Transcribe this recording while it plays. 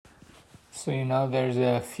So, there's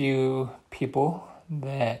a few people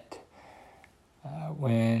that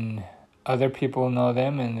when other people know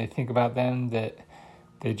them and they think about them, that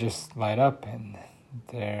they just light up and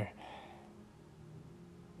they're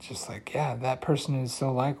just like, yeah, that person is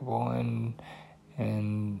so likable,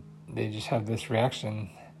 and they just have this reaction.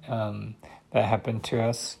 That happened to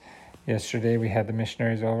us yesterday. We had the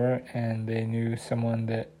missionaries over, and they knew someone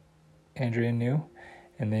that Andrea knew,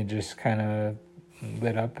 and they just kind of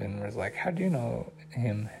lit up and was like, how do you know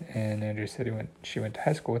him? And Andrea said she went to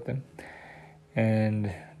high school with him.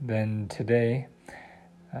 And then today,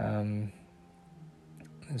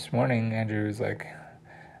 this morning, Andrew was like,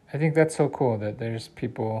 I think that's so cool that there's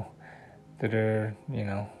people that are,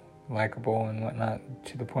 likable and whatnot,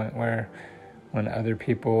 to the point where when other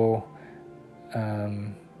people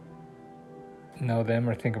know them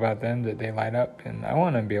or think about them, that they light up. And I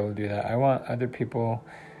want to be able to do that. I want other people,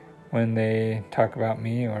 when they talk about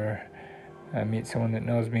me or meet someone that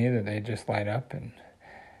knows me, that they just light up.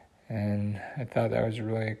 And I thought that was a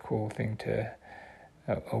really cool thing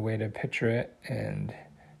a way to picture it, and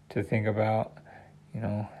to think about,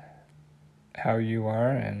 how you are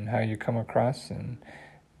and how you come across, and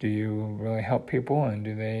do you really help people, and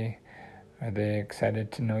are they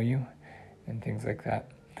excited to know you, and things like that.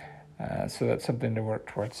 So that's something to work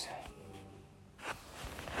towards.